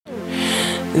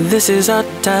This is our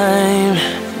time.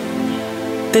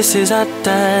 This is our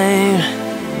time.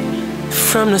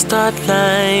 From the start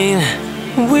line,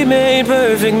 we made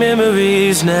perfect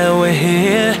memories. Now we're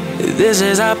here. This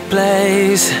is our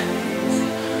place.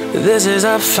 This is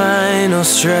our final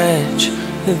stretch.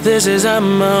 This is our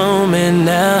moment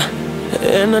now,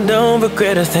 and I don't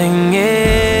regret a thing.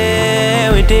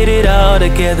 Yeah, we did it all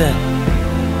together,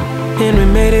 and we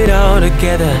made it all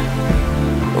together.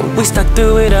 We stuck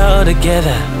through it all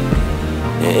together,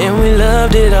 and we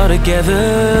loved it all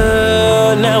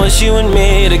together. Now it's you and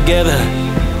me together.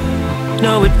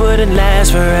 No, it wouldn't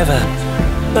last forever,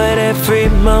 but every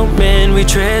moment we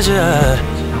treasure.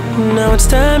 Now it's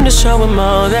time to show them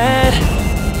all that.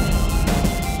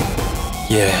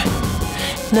 Yeah,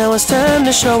 now it's time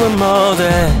to show them all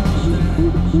that.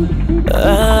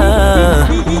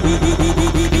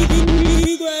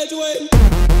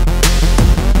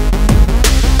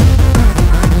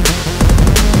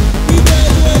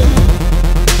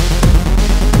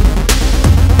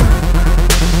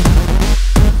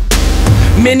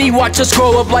 Many watch us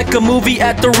grow up like a movie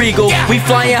at the Regal. We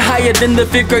flying higher than the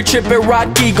 5th grade trip at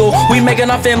Rock Eagle. We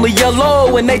making our family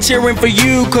yellow and they cheering for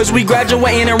you, cause we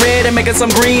graduating in red and making some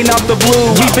green out the blue.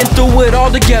 We've been through it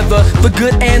all together, the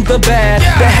good and the bad,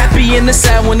 the happy and the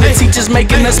sad when the teacher's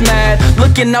making us mad.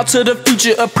 Looking out to the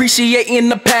future, appreciating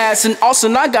the past. And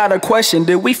Austin, I got a question,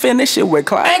 did we finish it with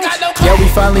class? Yeah, we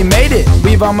finally made it,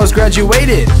 we've almost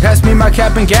graduated. Pass me my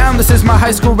cap and gown, this is my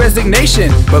high school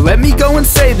resignation. But let me go and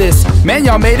say this, man,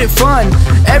 y'all made it fun.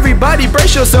 Everybody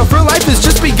brace yourself, real life has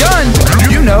just begun.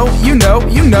 You know,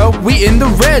 we in the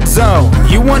red zone.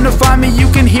 You wanna find me, you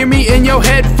can hear me in your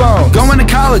headphones. Going to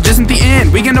college isn't the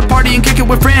end, we gonna party and kick it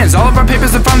with friends. All of our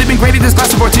papers have finally been graded this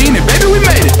class of 14, and baby, we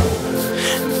made it.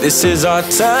 This is our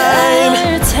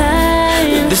time.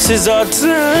 This is our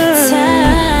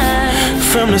time.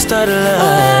 From the start of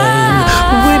line,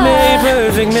 we made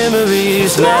perfect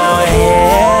memories. Now we're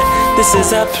here. This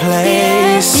is our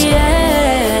place.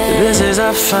 This is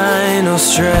our final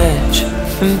stretch.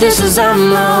 This is our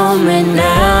moment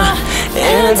now,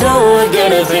 and I don't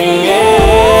regret a thing.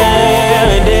 Yeah,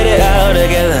 we did it all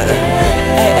together.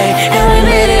 Hey, hey, and we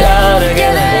made it all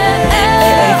together.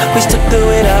 Hey, hey, we stuck through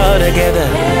it all together.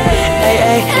 Hey,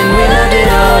 hey, and we loved it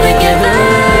all together.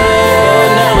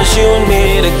 Now it's you and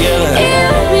me together.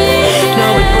 No,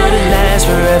 it wouldn't last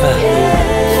forever,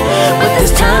 but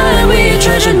this time we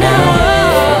treasure now.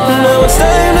 Now it's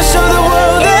time to show the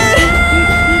world that.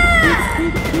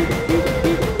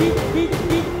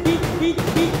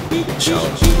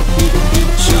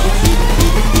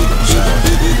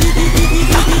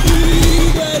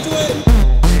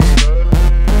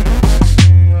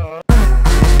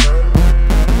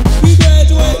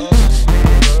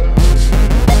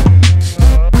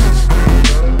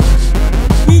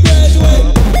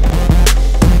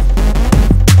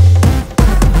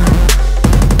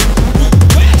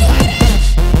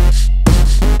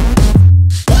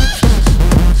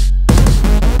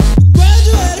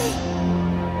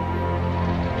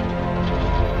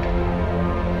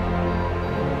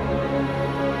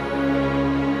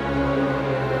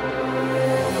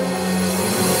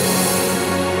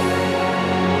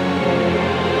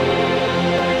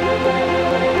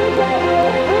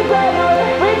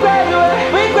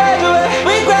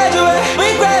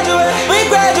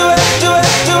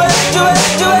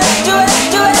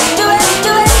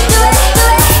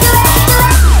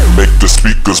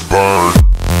 Burn.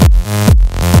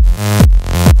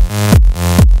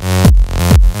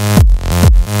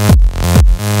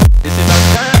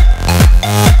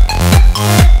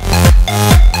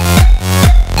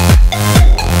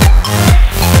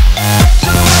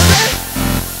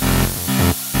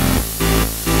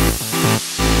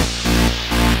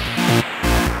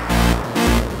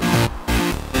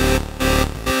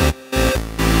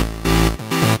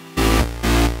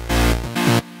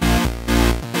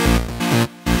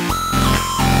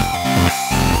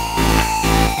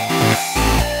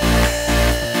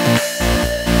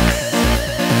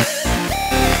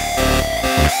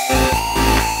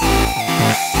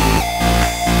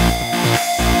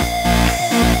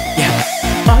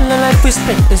 We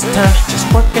spent this time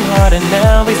just working hard, and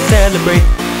now we celebrate.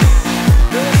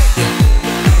 Yeah.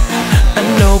 I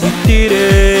know we did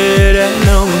it, I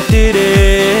know we did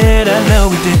it, I know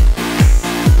we did.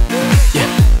 Yeah.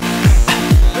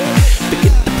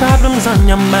 Forget the problems on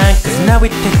your mind, cause now we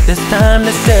take this time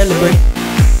to celebrate.